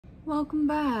Welcome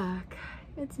back.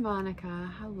 It's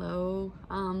Monica. Hello.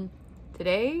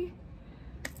 Today,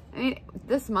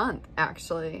 this month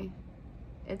actually,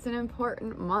 it's an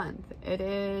important month. It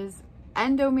is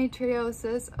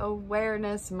Endometriosis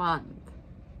Awareness Month.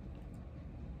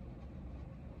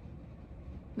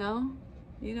 No?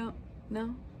 You don't?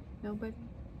 No? Nobody?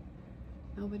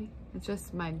 Nobody? It's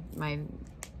just my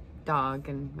dog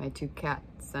and my two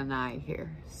cats and I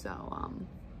here. So, I'm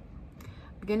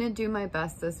gonna do my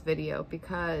best this video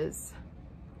because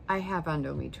I have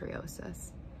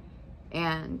endometriosis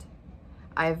and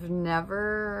I've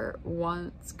never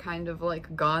once kind of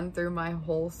like gone through my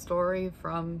whole story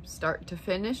from start to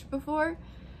finish before,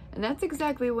 and that's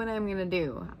exactly what I'm gonna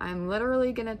do. I'm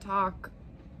literally gonna talk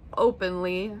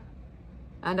openly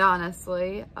and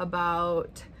honestly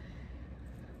about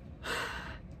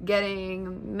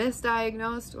getting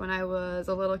misdiagnosed when I was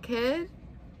a little kid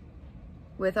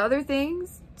with other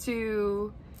things,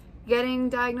 to getting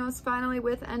diagnosed finally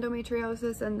with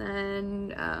endometriosis, and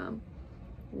then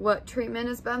what treatment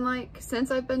has been like since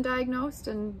I've been diagnosed,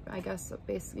 and I guess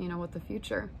basically, what the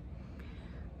future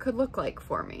could look like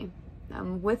for me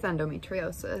with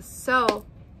endometriosis. So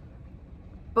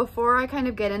before I kind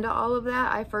of get into all of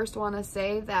that, I first want to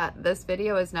say that this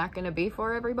video is not going to be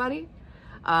for everybody.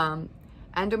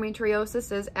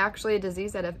 Endometriosis is actually a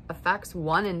disease that affects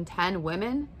 1 in 10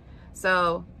 women.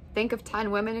 So think of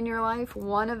 10 women in your life,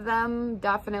 one of them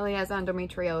definitely has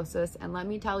endometriosis. And let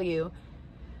me tell you,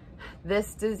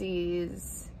 this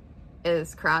disease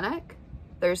is chronic.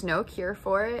 There's no cure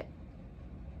for it.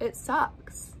 It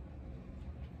sucks.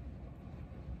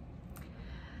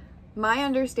 My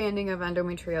understanding of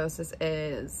endometriosis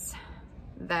is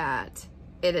that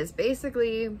it is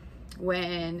basically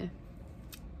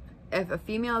if a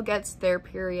female gets their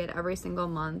period every single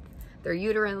month, their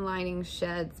uterine lining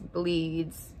sheds,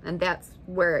 bleeds, and that's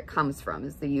where it comes from,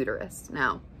 is the uterus.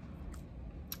 Now,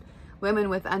 women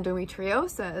with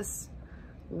endometriosis,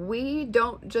 we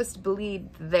don't just bleed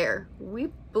there.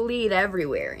 We bleed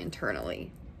everywhere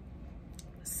internally.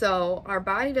 So our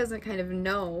body doesn't kind of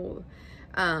know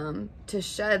it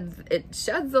sheds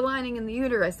the lining in the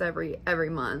uterus every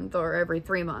month or every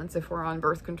 3 months if we're on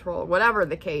birth control, whatever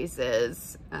the case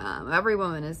is. Every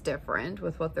woman is different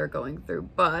with what they're going through,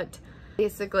 but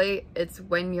basically it's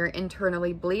when you're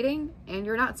internally bleeding and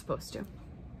you're not supposed to,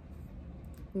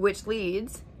 which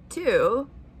leads to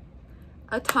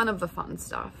a ton of the fun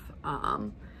stuff.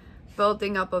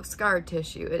 Building up of scar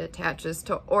tissue, it attaches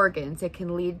to organs, it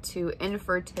can lead to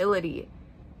infertility.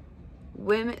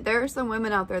 There are some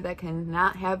women out there that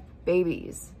cannot have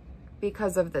babies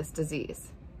because of this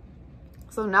disease.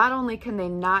 So not only can they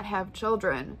not have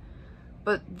children,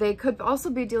 but they could also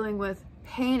be dealing with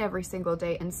pain every single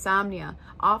day, insomnia.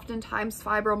 Oftentimes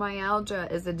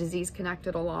fibromyalgia is a disease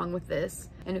connected along with this,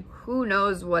 and who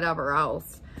knows whatever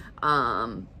else.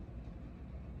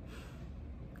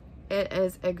 It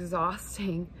is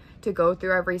exhausting to go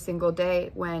through every single day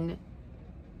when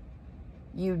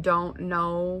you don't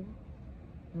know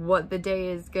what the day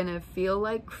is gonna feel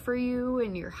like for you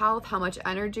and your health, how much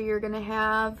energy you're gonna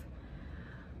have,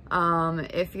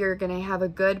 if you're gonna have a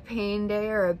good pain day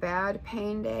or a bad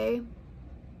pain day.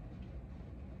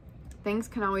 Things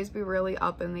can always be really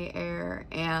up in the air,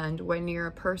 and when you're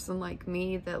a person like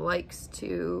me that likes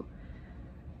to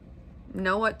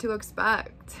know what to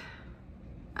expect,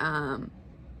 having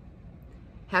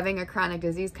a chronic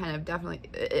disease kind of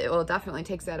definitely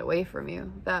takes that away from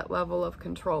you, that level of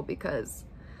control, because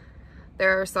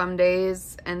there are some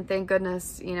days, and thank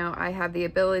goodness, I have the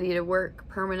ability to work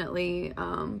permanently,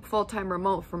 full-time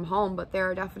remote from home, but there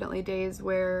are definitely days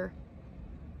where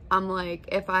I'm like,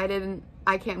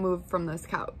 I can't move from this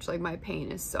couch. Like, my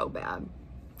pain is so bad.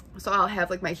 So I'll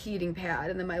have like my heating pad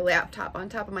and then my laptop on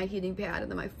top of my heating pad and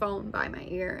then my phone by my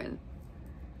ear. And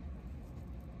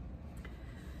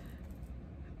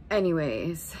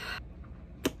anyways,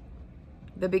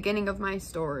 the beginning of my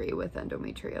story with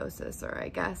endometriosis, or I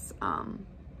guess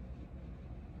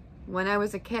when I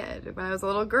was a kid, when I was a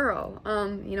little girl,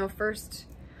 first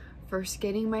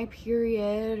getting my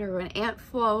period, or when Aunt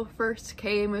Flo first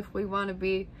came, if we want to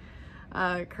be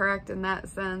correct in that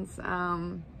sense.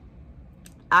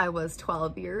 I was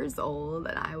 12 years old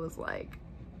and I was like,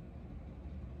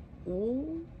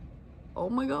 oh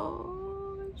my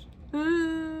gosh.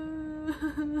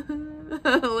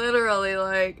 Literally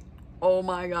like, oh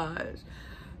my gosh,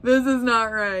 this is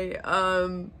not right.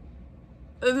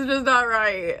 This is just not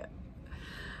right.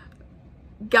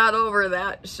 Got over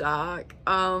that shock.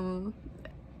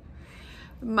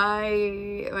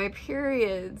 My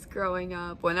periods growing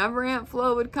up, whenever Aunt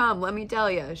Flo would come, let me tell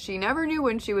you, she never knew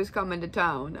when she was coming to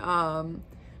town.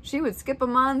 she would skip a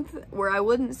month where I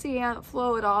wouldn't see Aunt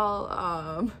Flo at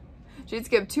all. She'd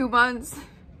skip 2 months.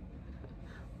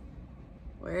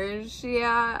 Where is she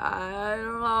at? I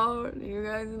don't know. Do you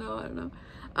guys know? I don't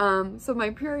know. So my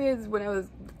periods when I was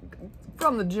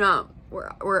from the jump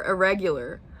were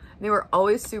irregular. They were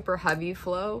always super heavy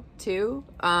flow too.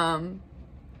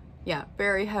 Yeah,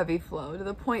 very heavy flow, to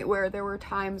the point where there were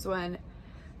times when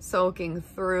soaking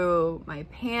through my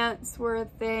pants were a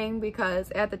thing,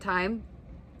 because at the time,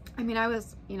 I mean, I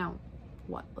was, you know,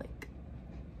 what, like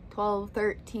 12,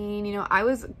 13, you know, I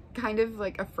was kind of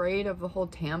like afraid of the whole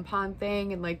tampon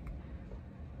thing and like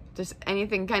just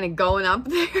anything kind of going up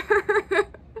there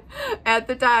at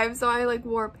the time. So I like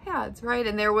wore pads, right?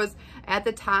 And there was, at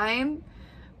the time,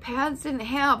 pads didn't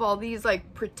have all these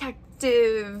like protective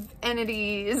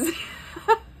entities,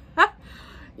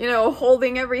 you know,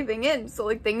 holding everything in. So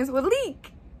like things would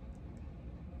leak.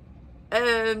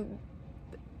 And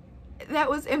that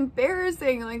was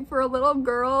embarrassing, like for a little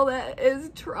girl. That is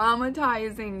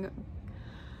traumatizing.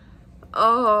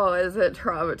 Oh, is it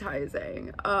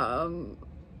traumatizing?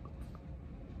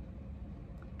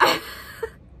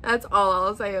 That's all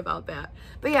I'll say about that.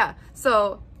 But yeah,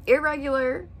 so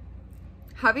irregular,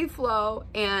 heavy flow,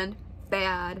 and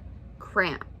bad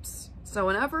cramps. So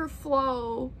whenever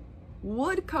Flo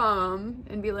would come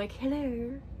and be like,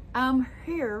 hello, I'm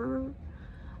here,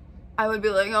 I would be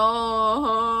like,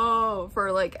 oh,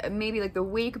 for like maybe like the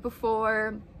week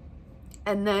before.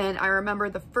 And then I remember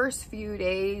the first few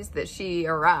days that she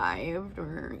arrived,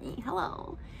 or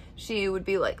hello, she would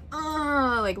be like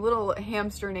little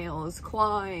hamster nails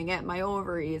clawing at my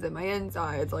ovaries and my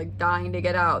insides, like dying to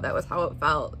get out. That was how it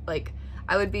felt. Like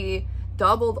I would be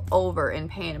doubled over in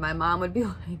pain. And my mom would be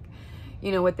like,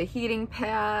 you know, with the heating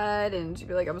pad, and she'd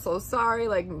be like, I'm so sorry,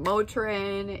 like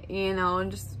Motrin, you know,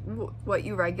 and just what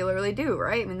you regularly do,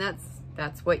 right? I mean,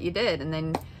 that's what you did. And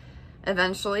then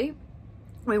eventually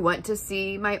we went to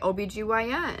see my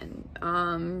OBGYN.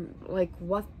 Like,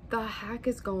 what the heck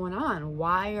is going on?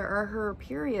 Why are her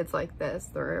periods like this?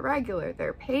 They're irregular,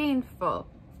 they're painful.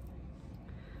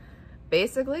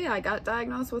 Basically, I got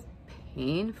diagnosed with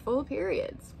painful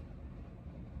periods.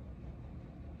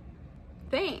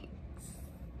 Thanks.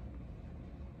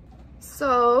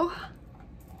 So,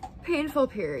 painful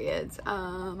periods.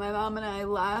 My mom and I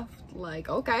left like,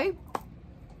 okay,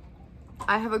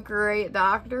 I have a great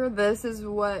doctor. This is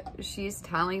what she's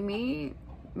telling me.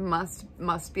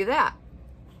 Must be that.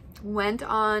 Went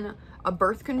on a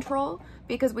birth control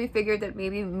because we figured that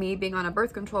maybe me being on a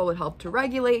birth control would help to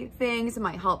regulate things. It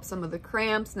might help some of the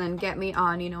cramps, and then get me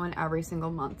on, you know, an every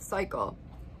single month cycle.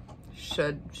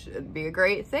 Should be a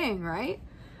great thing, right?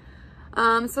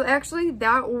 So actually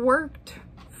that worked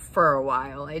for a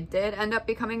while. I did end up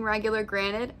becoming regular.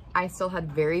 Granted, I still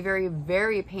had very, very,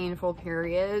 very painful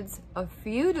periods, a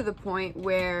few to the point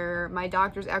where my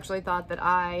doctors actually thought that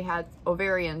I had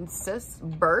ovarian cysts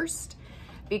burst,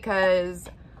 because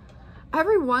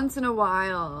every once in a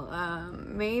while,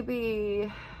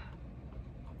 maybe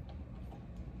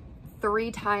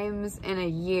 3 times in a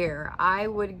year, I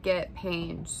would get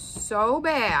pain so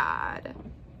bad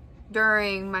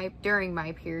during my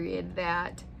period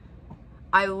that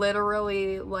I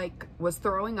literally like was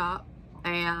throwing up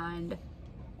and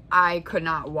I could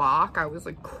not walk. I was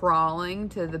like crawling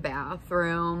to the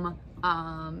bathroom.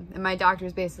 And my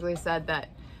doctors basically said that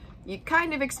you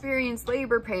kind of experienced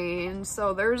labor pain,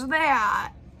 so there's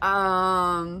that.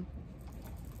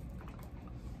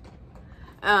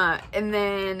 And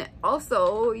then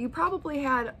also you probably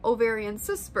had ovarian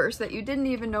cysts burst that you didn't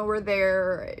even know were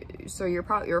there, so you're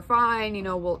fine, you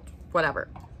know, well, whatever.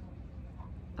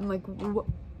 I'm like, what?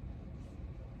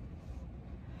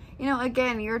 You know,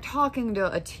 again, you're talking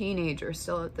to a teenager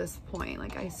still at this point.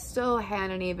 Like, I still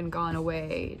hadn't even gone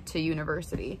away to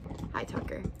university. Hi,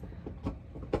 Tucker.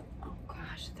 Oh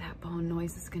gosh, that bone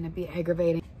noise is gonna be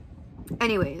aggravating.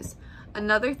 Anyways,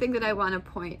 another thing that I want to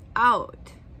point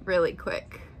out really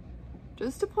quick,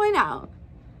 just to point out,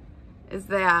 is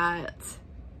that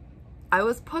I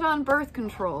was put on birth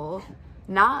control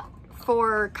not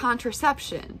for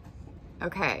contraception,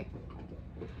 okay?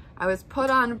 I was put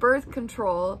on birth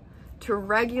control to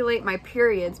regulate my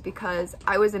periods because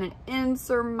I was in an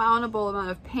insurmountable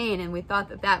amount of pain, and we thought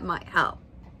that that might help,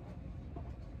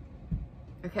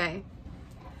 okay?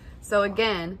 So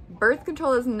again, birth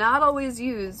control is not always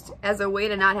used as a way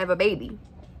to not have a baby.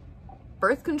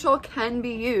 Birth control can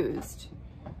be used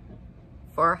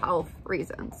for health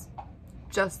reasons.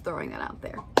 Just throwing that out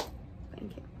there.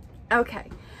 Thank you. Okay.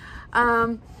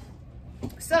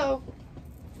 So,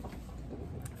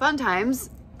 fun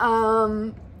times.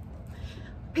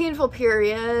 painful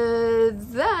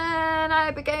periods, then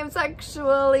I became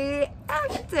sexually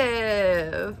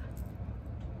active.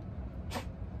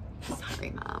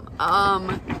 Sorry,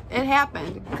 Mom. It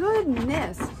happened.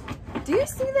 Goodness. Do you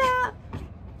see that?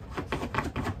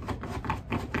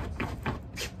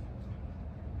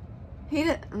 He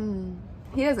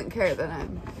doesn't care that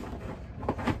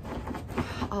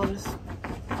I'll just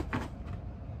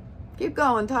keep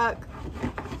going, Tuck.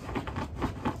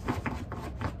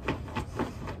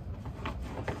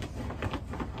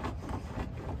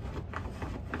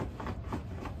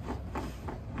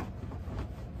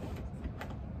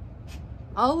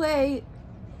 I'll wait.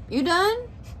 You done?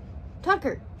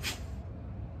 Tucker.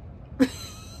 Will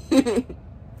you be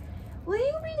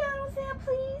done with that,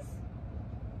 please?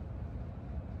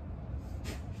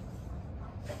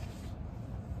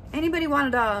 Anybody want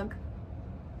a dog?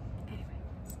 Anyway.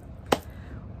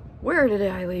 Where did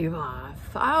I leave off?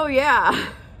 Oh, yeah.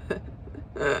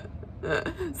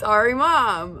 Sorry,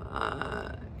 Mom.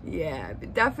 Yeah,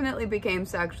 definitely became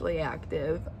sexually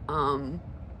active.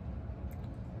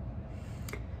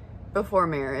 Before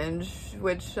marriage,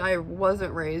 which I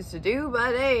wasn't raised to do,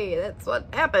 but hey, that's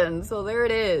what happened, so there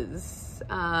it is.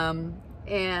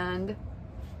 And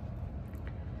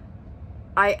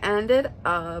I ended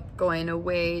up going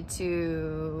away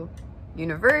to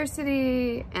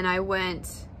university, and I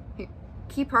went,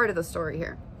 key part of the story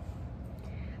here.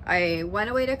 I went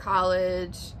away to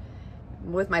college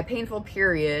with my painful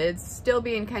periods, still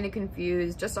being kind of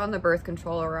confused, just on the birth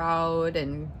control route,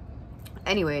 and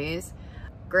anyways,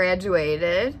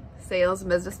 graduated sales and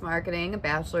business marketing, a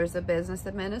bachelor's of business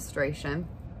administration,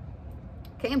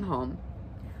 came home,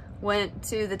 went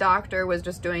to the doctor, was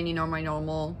just doing, you know, my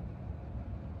normal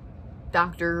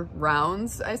doctor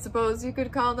rounds, I suppose you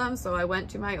could call them. So I went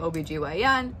to my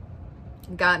OBGYN,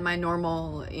 got my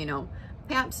normal, you know,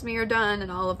 pap smear done and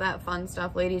all of that fun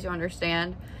stuff, ladies, you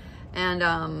understand.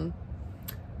 And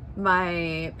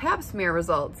my pap smear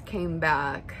results came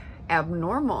back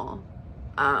abnormal.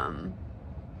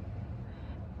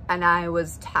 And I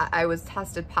was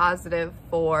tested positive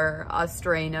for a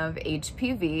strain of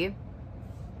HPV.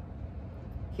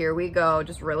 Here we go,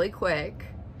 just really quick.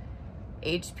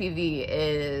 HPV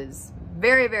is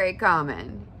very, very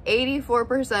common.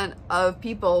 84% of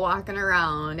people walking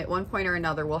around at one point or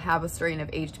another will have a strain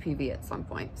of HPV at some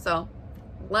point. So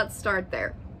let's start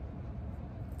there.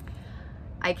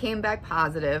 I came back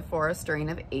positive for a strain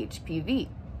of HPV.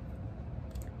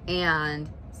 And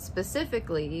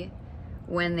specifically,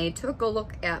 when they took a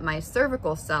look at my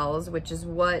cervical cells, which is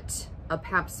what a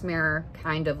pap smear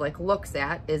kind of like looks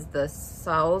at, is the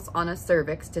cells on a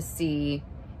cervix to see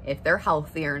if they're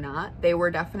healthy or not. They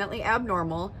were definitely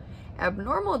abnormal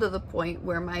to the point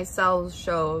where my cells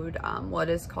showed what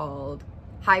is called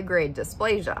high-grade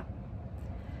dysplasia.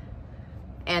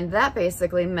 And that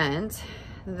basically meant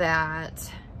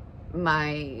that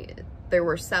there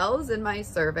were cells in my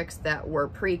cervix that were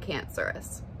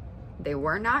precancerous. They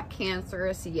were not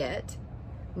cancerous yet,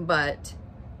 but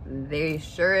they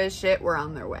sure as shit were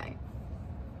on their way.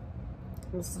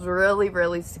 This is really,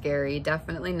 really scary.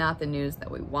 Definitely not the news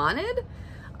that we wanted.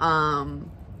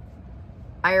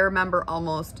 I remember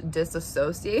almost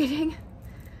disassociating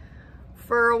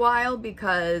for a while,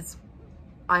 because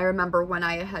I remember when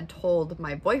I had told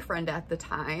my boyfriend at the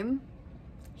time,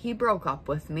 he broke up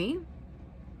with me,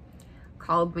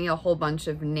 called me a whole bunch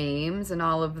of names and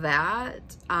all of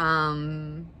that.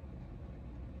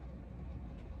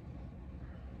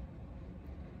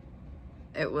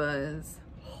 It was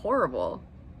horrible,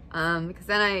 because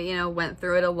then I, you know, went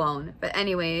through it alone. But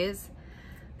anyways,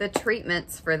 the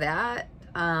treatments for that,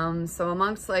 so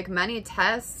amongst like many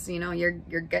tests, you know, you're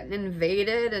getting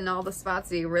invaded and all the spots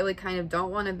that you really kind of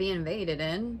don't want to be invaded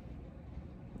in.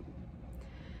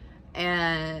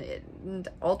 And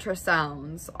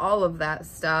ultrasounds, all of that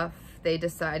stuff, they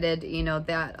decided, you know,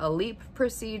 that a LEEP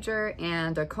procedure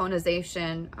and a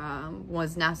conization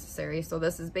was necessary. So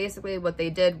this is basically what they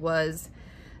did, was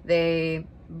they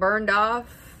burned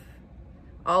off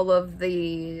all of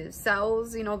the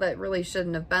cells, you know, that really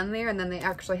shouldn't have been there, and then they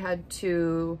actually had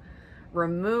to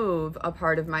remove a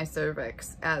part of my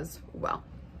cervix as well.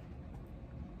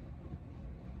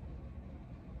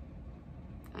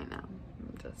 I know,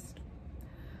 I'm just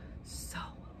so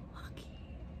lucky.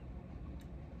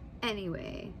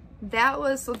 Anyway, that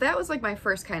was like my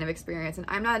first kind of experience, and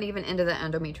I'm not even into the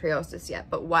endometriosis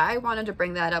yet. But why I wanted to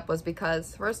bring that up was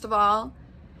because, first of all,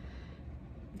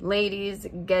 ladies,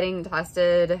 getting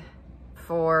tested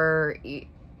for,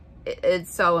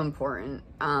 it's so important.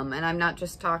 And I'm not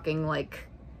just talking like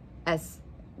as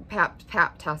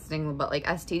pap testing, but like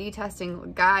STD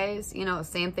testing, guys, you know,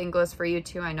 same thing goes for you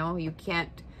too. I know you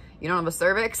don't have a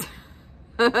cervix.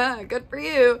 Good for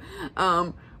you.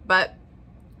 But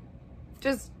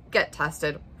just get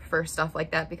tested for stuff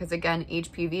like that, because again,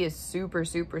 HPV is super,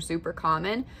 super, super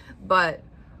common, but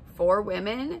for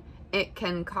women, it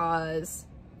can cause,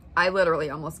 I literally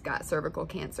almost got cervical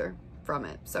cancer from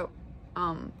it. So,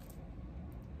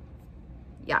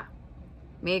 yeah,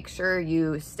 make sure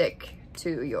you stick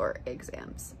to your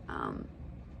exams.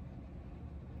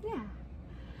 Yeah.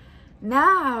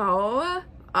 Now,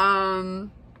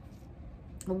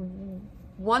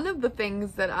 one of the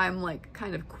things that I'm like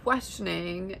kind of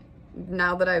questioning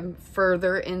now that I'm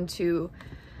further into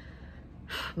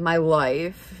my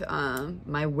life,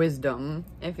 my wisdom,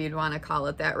 if you'd want to call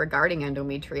it that, regarding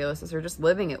endometriosis, or just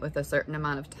living it with a certain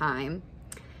amount of time,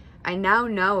 I now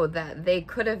know that they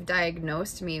could have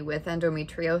diagnosed me with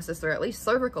endometriosis, or at least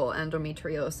cervical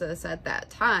endometriosis, at that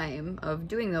time of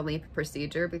doing the LEAP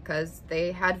procedure, because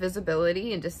they had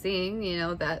visibility into seeing, you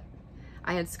know, that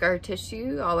I had scar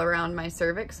tissue all around my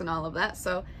cervix and all of that.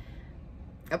 So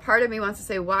a part of me wants to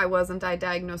say, why wasn't I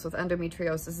diagnosed with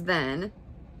endometriosis then?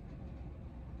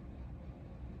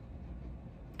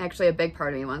 Actually, a big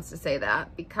part of me wants to say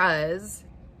that, because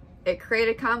it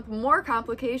created more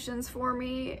complications for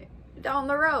me down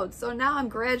the road. So now I'm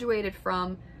graduated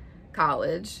from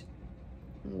college,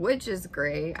 which is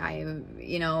great.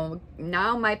 You know,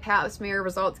 now my pap smear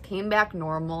results came back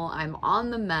normal. I'm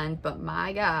on the mend, but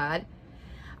my God,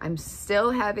 I'm still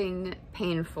having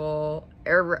painful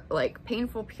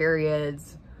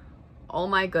periods. Oh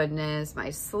my goodness, my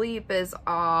sleep is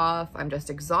off. I'm just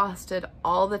exhausted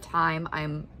all the time.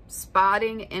 I'm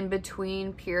spotting in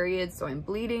between periods, so I'm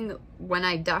bleeding when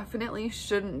I definitely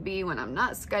shouldn't be, when I'm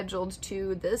not scheduled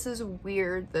to. This is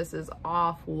weird. This is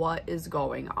off. What is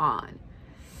going on?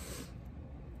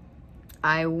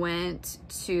 I went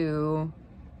to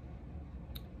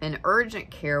an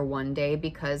urgent care one day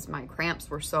because my cramps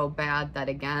were so bad that,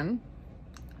 again,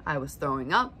 I was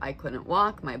throwing up. I couldn't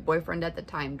walk. My boyfriend at the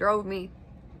time drove me.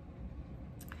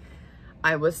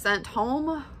 I was sent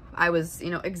home. I was, you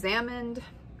know, examined,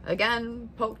 again,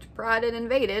 poked, prodded,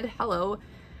 invaded. Hello.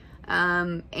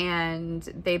 And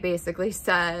they basically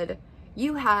said,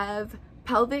 you have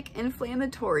pelvic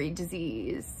inflammatory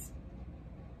disease.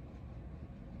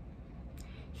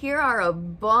 Here are a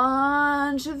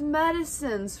bunch of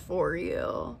medicines for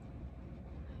you.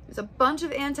 There's a bunch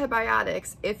of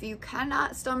antibiotics. If you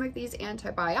cannot stomach these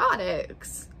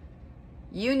antibiotics,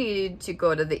 you need to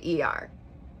go to the ER.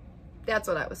 That's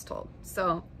what I was told.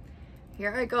 So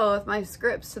here I go with my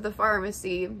scripts to the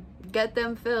pharmacy, get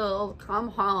them filled, come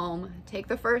home, take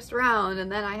the first round, and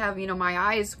then I have, you know, my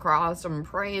eyes crossed. I'm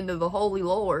praying to the Holy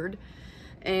Lord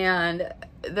and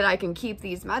that I can keep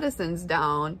these medicines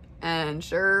down. And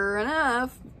sure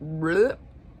enough, bleh,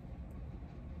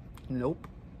 nope,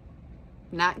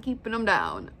 not keeping them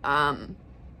down.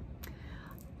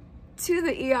 To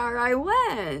the ER I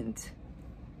went.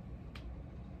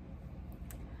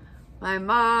 My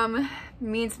mom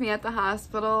meets me at the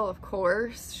hospital, of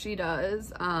course, she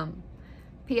does.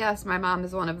 P.S. my mom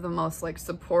is one of the most like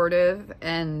supportive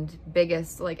and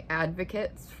biggest like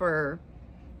advocates for,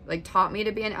 like, taught me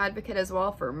to be an advocate as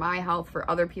well for my health, for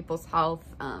other people's health,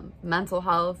 mental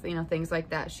health, you know, things like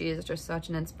that. She is just such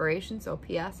an inspiration. So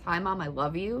P.S. hi Mom, I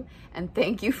love you. And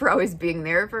thank you for always being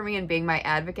there for me and being my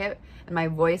advocate and my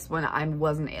voice when I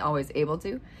wasn't always able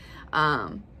to.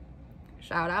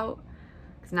 Shout out.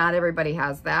 Because not everybody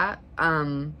has that.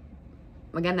 Again,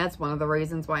 that's one of the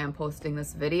reasons why I'm posting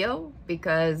this video,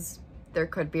 because there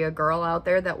could be a girl out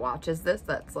there that watches this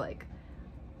that's like,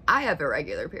 I have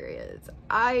irregular periods.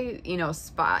 I, you know,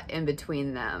 spot in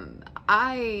between them.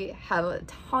 I have a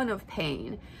ton of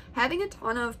pain. Having a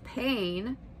ton of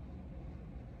pain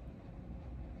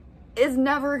is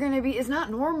never going to be, is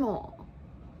not normal.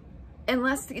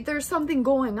 Unless there's something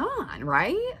going on,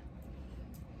 right?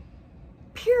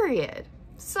 Period.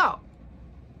 So,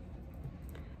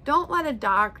 don't let a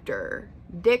doctor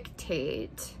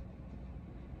dictate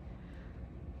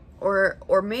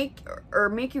or make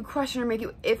you question, or make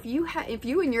you, if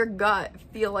you in your gut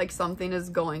feel like something is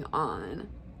going on,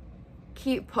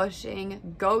 keep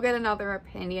pushing, go get another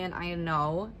opinion. I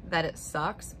know that it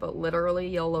sucks, but literally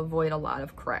you'll avoid a lot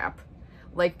of crap,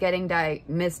 like getting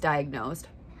misdiagnosed,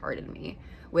 pardon me,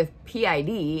 with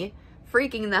PID,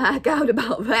 freaking the heck out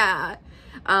about that,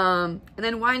 and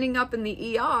then winding up in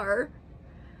the ER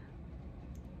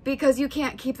because you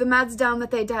can't keep the meds down that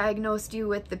they diagnosed you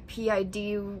with the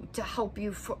PID to help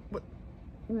you,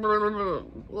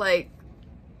 like,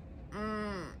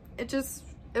 it just,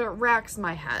 it racks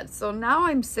my head. So now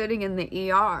I'm sitting in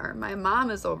the ER. My mom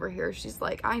is over here. She's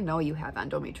like, I know you have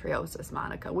endometriosis,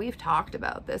 Monica. We've talked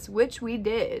about this, which we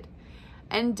did.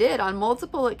 And did on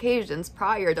multiple occasions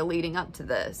prior to leading up to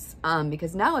this.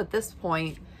 Because now at this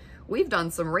point, we've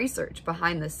done some research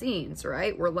behind the scenes,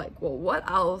 right? We're like, well, what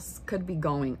else could be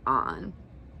going on?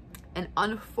 And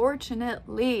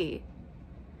unfortunately,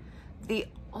 the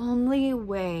only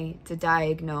way to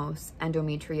diagnose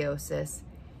endometriosis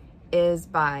is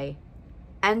by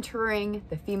entering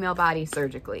the female body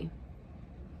surgically.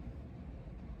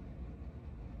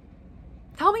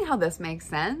 Tell me how this makes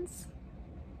sense.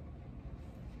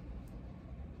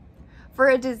 For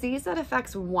a disease that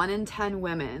affects 1 in 10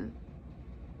 women,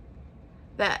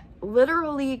 that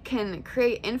literally can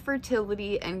create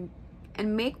infertility and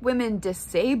make women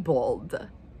disabled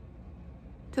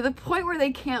to the point where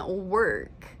they can't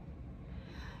work,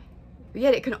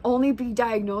 yet it can only be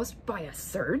diagnosed by a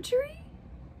surgery?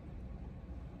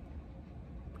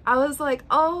 I was like,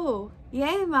 oh,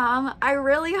 yay, Mom. I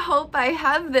really hope I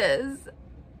have this.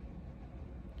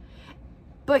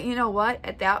 But you know what?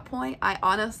 At that point, I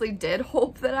honestly did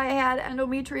hope that I had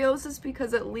endometriosis,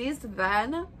 because at least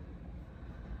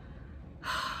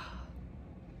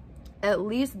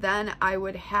then I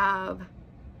would have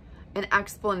an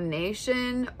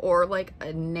explanation or like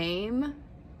a name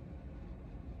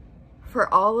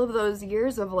for all of those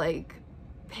years of like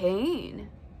pain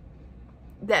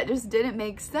that just didn't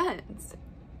make sense.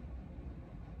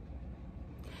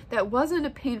 That wasn't a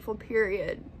painful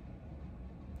period.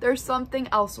 There's something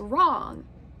else wrong.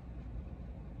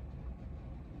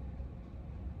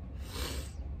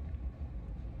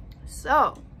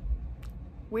 So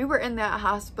we were in that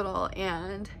hospital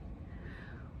and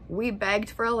we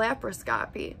begged for a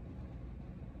laparoscopy.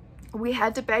 We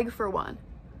had to beg for one.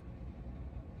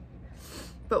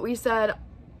 But we said,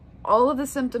 all of the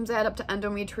symptoms add up to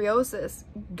endometriosis.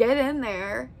 Get in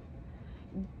there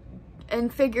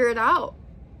and figure it out.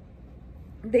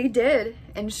 They did,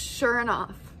 and sure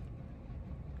enough,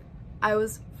 I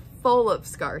was full of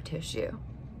scar tissue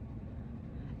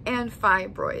and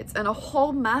fibroids and a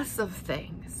whole mess of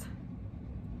things.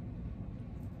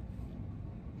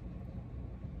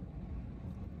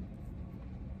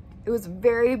 It was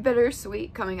very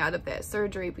bittersweet coming out of that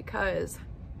surgery, because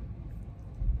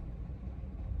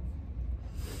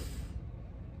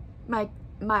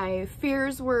my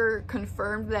fears were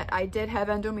confirmed that I did have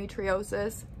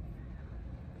endometriosis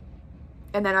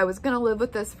and that I was gonna live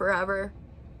with this forever.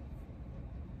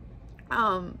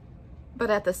 But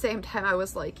at the same time, I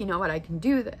was like, you know what, I can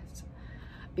do this,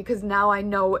 because now I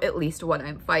know at least what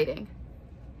I'm fighting.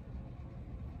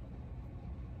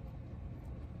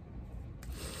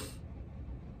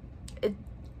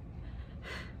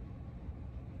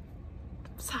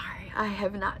 Sorry, I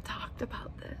have not talked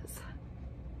about this.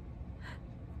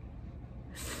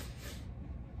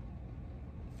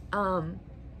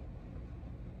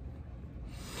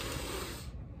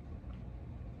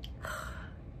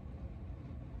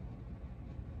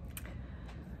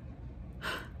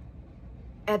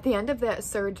 At the end of that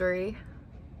surgery,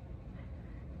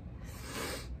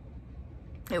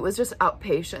 it was just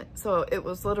outpatient. So it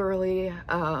was literally,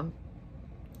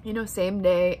 you know, same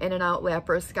day in and out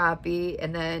laparoscopy.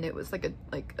 And then it was like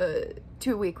a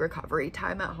 2-week recovery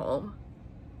time at home.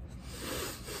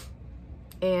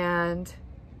 And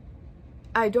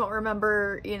I don't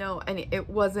remember, you know, it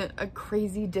wasn't a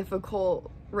crazy difficult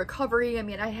recovery. I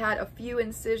mean, I had a few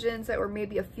incisions that were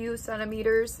maybe a few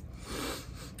centimeters,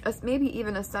 maybe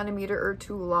even a centimeter or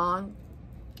 2 long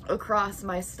across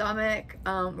my stomach,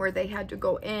 where they had to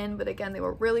go in. But again, they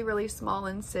were really, really small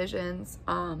incisions,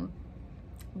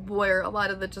 where a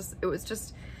lot of it was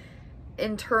just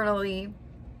internally,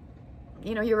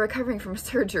 you know, you're recovering from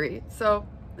surgery. So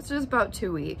it's just about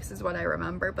 2 weeks is what I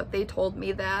remember. But they told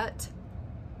me that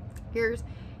here's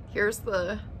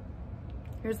the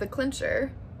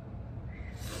clincher.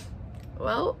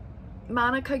 Well,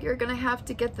 Monica, you're gonna have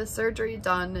to get the surgery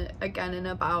done again in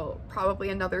about probably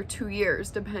another 2 years,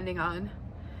 depending on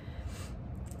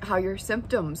how your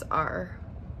symptoms are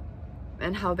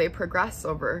and how they progress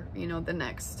over, you know, the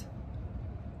next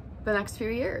few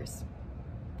years.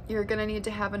 You're gonna need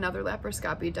to have another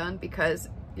laparoscopy done, because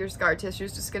your scar tissue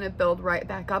is just gonna build right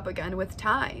back up again with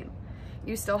time.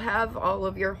 You still have all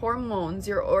of your hormones,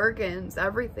 your organs,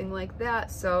 everything like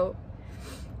that. So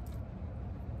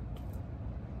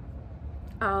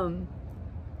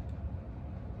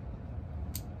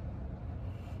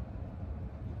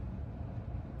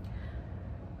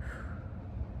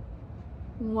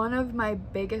one of my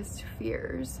biggest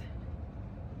fears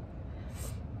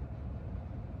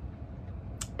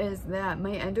is that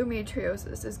my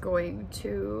endometriosis is going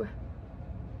to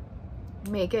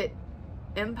make it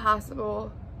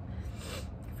impossible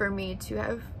for me to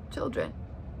have children,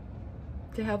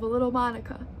 to have a little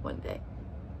Monica one day.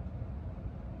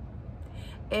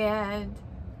 And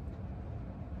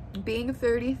being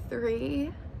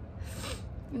 33,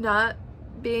 not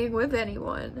being with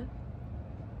anyone,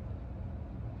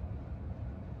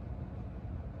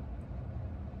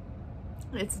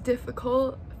 it's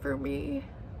difficult for me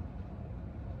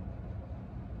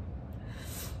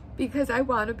because I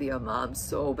want to be a mom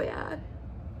so bad,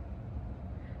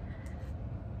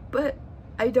 but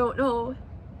I don't know.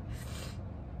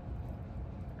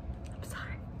 I'm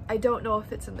sorry. I don't know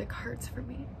if it's in the cards for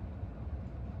me.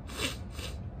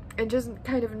 And just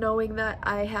kind of knowing that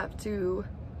I have to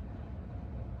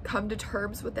come to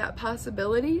terms with that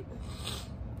possibility.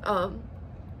 I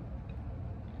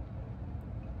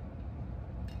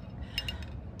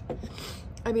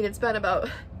mean, it's been about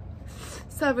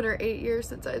 7 or 8 years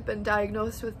since I've been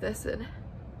diagnosed with this, and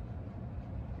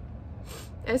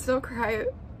I still cry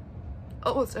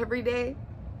almost every day.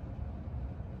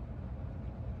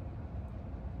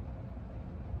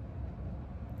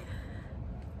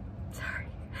 Sorry.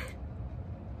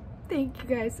 Thank you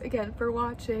guys again for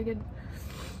watching,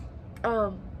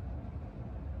 and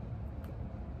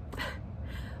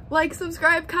like,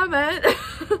 subscribe, comment.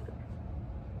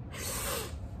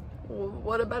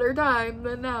 What a better time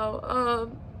than now,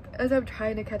 as I'm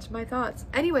trying to catch my thoughts.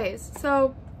 Anyways,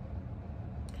 so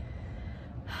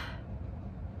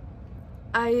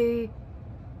I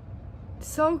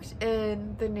soaked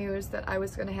in the news that I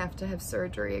was gonna have to have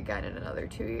surgery again in another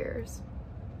 2 years.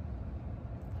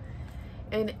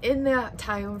 And in that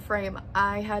time frame,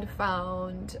 I had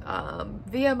found,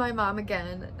 via my mom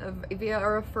again, via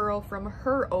a referral from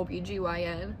her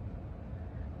OBGYN,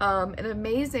 an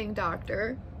amazing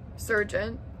doctor,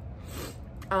 surgeon.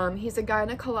 He's a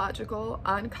gynecological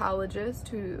oncologist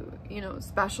who, you know,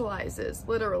 specializes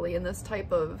literally in this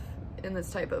type of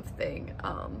thing.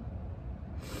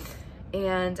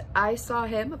 And I saw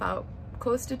him about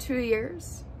close to 2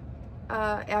 years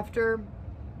after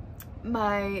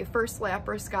my first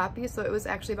laparoscopy, so it was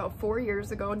actually about 4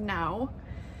 years ago now.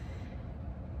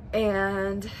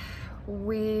 And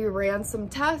we ran some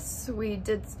tests. We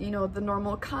did, you know, the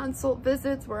normal consult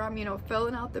visits where I'm, you know,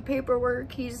 filling out the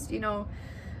paperwork. He's, you know,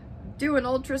 doing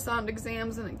ultrasound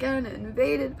exams, and again,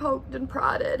 invaded, poked, and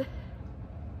prodded.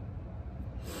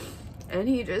 And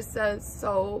he just says,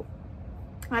 so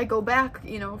I go back,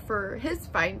 you know, for his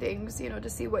findings, you know, to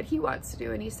see what he wants to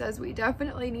do. And he says, we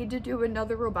definitely need to do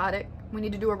another robotic, we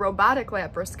need to do a robotic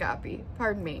laparoscopy,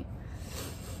 pardon me.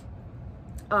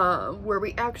 Where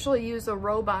we actually use a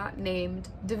robot named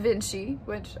Da Vinci,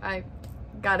 which I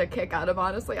got a kick out of,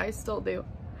 honestly, I still do.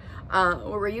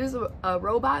 Where we use a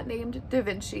robot named Da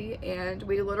Vinci, and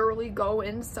we literally go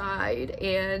inside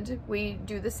and we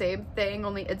do the same thing,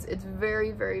 only it's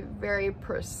very, very, very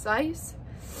precise.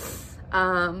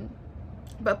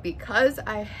 But because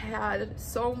I had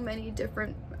so many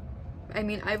different, I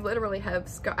mean, I literally have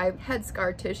I've had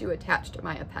scar tissue attached to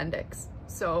my appendix,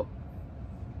 so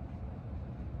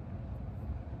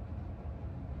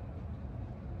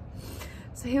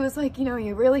he was like, you know,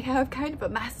 you really have kind of a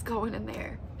mess going in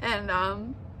there, and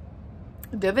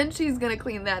Da Vinci's gonna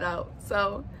clean that out.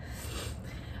 So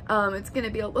it's gonna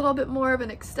be a little bit more of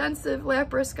an extensive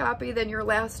laparoscopy than your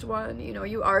last one. You know,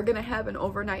 you are gonna have an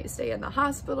overnight stay in the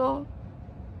hospital.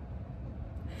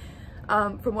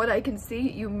 From what I can see,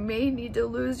 you may need to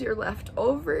lose your left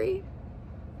ovary.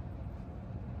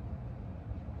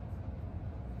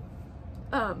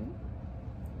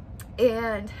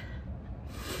 And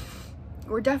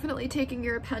we're definitely taking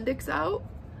your appendix out,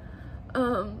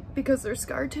 because there's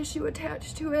scar tissue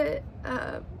attached to it.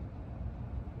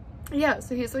 Yeah,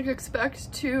 so he's like,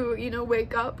 expect to, you know,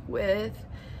 wake up with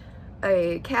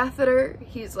a catheter.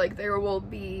 He's like, there will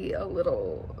be a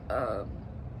little,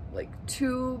 like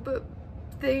tube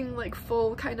thing, like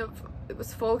full kind of, it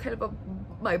was full kind of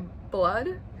my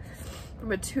blood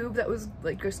from a tube that was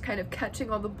like just kind of catching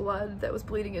all the blood that was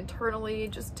bleeding internally,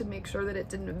 just to make sure that it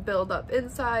didn't build up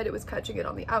inside. It was catching it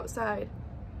on the outside.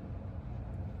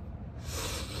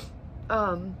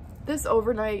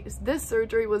 This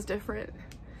surgery was different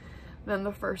than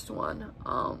the first one.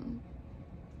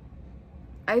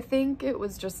 I think it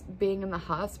was just being in the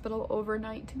hospital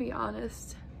overnight, to be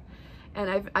honest.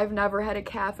 And I've never had a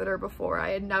catheter before.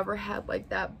 I had never had like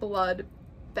that blood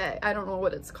bag, I don't know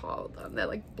what it's called, that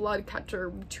like blood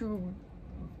catcher tube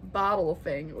bottle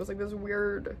thing. It was like this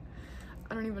weird,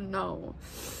 I don't even know.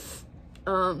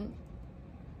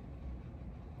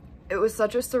 it was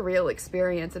such a surreal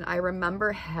experience. And I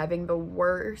remember having the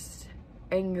worst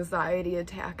anxiety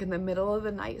attack in the middle of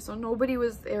the night. So nobody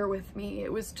was there with me.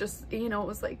 It was just, you know, it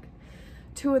was like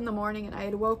 2 in the morning and I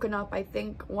had woken up. I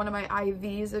think one of my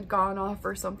IVs had gone off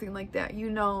or something like that. You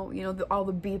know, all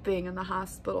the beeping in the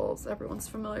hospitals, everyone's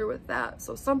familiar with that.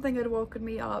 So something had woken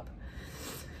me up.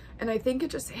 And I think it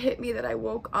just hit me that I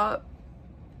woke up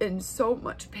in so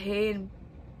much pain.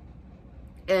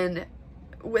 And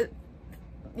with,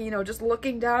 you know, just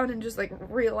looking down and just like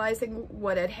realizing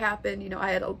what had happened, you know,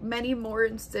 I had many more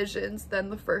incisions than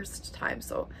the first time.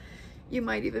 So you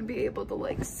might even be able to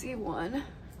like see one.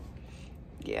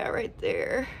 Yeah, right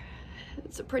there.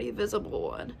 It's a pretty visible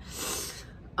one.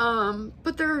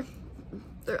 But they're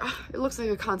it looks like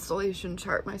a constellation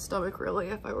chart, my stomach, really,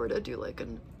 if I were to do like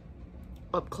an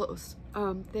up close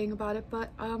thing about it.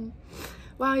 But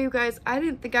wow, you guys, I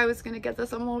didn't think I was gonna get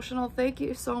this emotional. Thank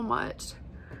you so much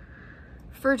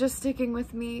for just sticking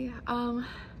with me.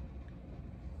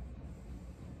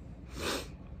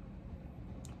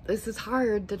 This is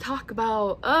hard to talk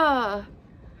about.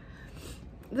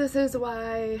 This is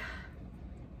why,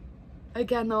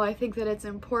 again, though, I think that it's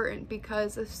important,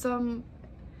 because if someone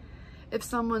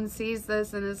sees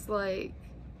this and is like,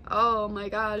 oh my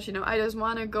gosh, you know, I just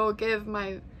want to go give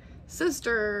my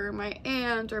sister or my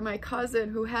aunt or my cousin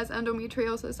who has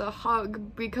endometriosis a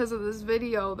hug because of this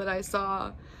video that I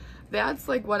saw, that's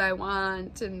like what I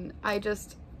want. And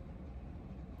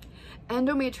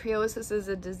endometriosis is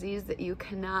a disease that you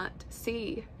cannot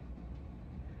see.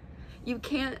 You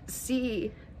can't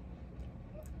see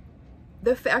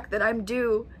the fact that I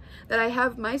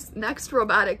have my next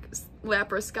robotic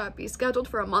laparoscopy scheduled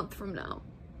for a month from now.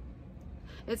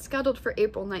 It's scheduled for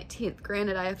April 19th.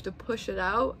 Granted, I have to push it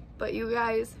out, but you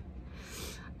guys,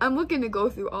 I'm looking to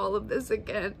go through all of this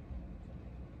again.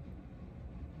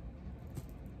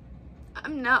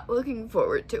 I'm not looking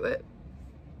forward to it.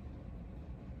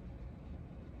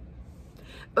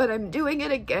 But I'm doing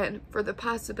it again for the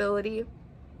possibility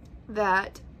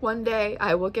that one day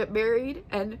I will get married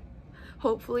and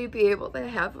hopefully be able to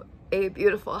have a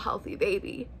beautiful, healthy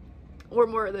baby, or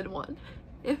more than one,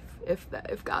 if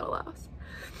God allows.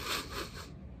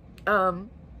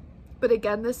 But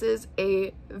again, this is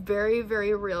a very,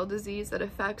 very real disease that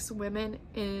affects women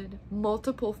in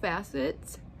multiple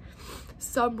facets.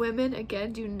 Some women,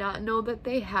 again, do not know that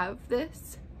they have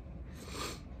this.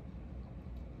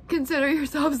 Consider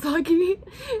yourselves lucky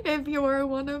if you are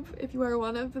one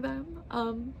of them.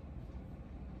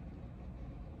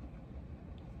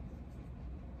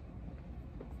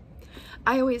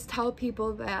 I always tell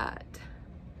people that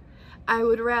I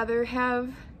would rather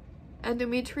have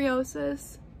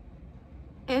endometriosis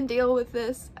and deal with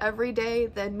this every day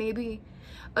than maybe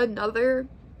another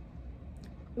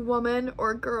woman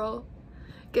or girl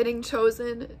getting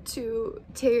chosen to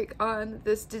take on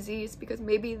this disease because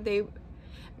maybe they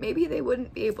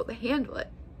wouldn't be able to handle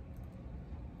it.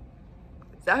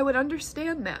 I would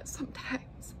understand that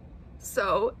sometimes.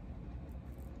 So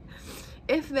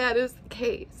if that is the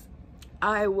case,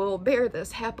 I will bear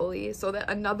this happily so that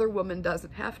another woman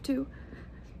doesn't have to.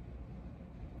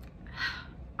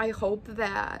 I hope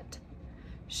that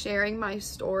sharing my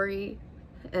story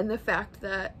and the fact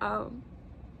that I'm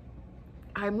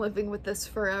living with this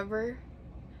forever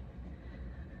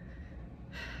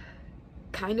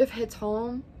kind of hits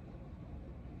home,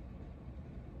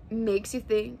 makes you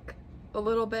think a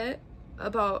little bit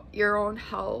about your own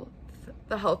health,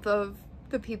 the health of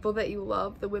the people that you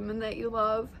love, the women that you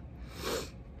love.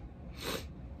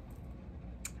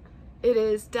 It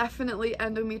is definitely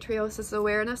Endometriosis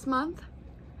Awareness Month.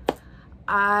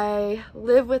 I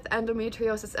live with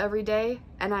endometriosis every day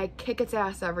and I kick its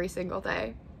ass every single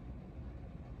day.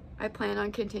 I plan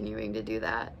on continuing to do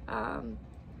that.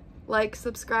 Like,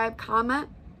 subscribe, comment.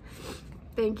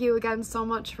 Thank you again so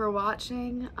much for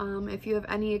watching. If you have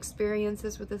any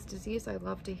experiences with this disease, I'd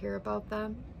love to hear about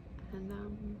them.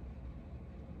 And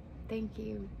thank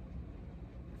you.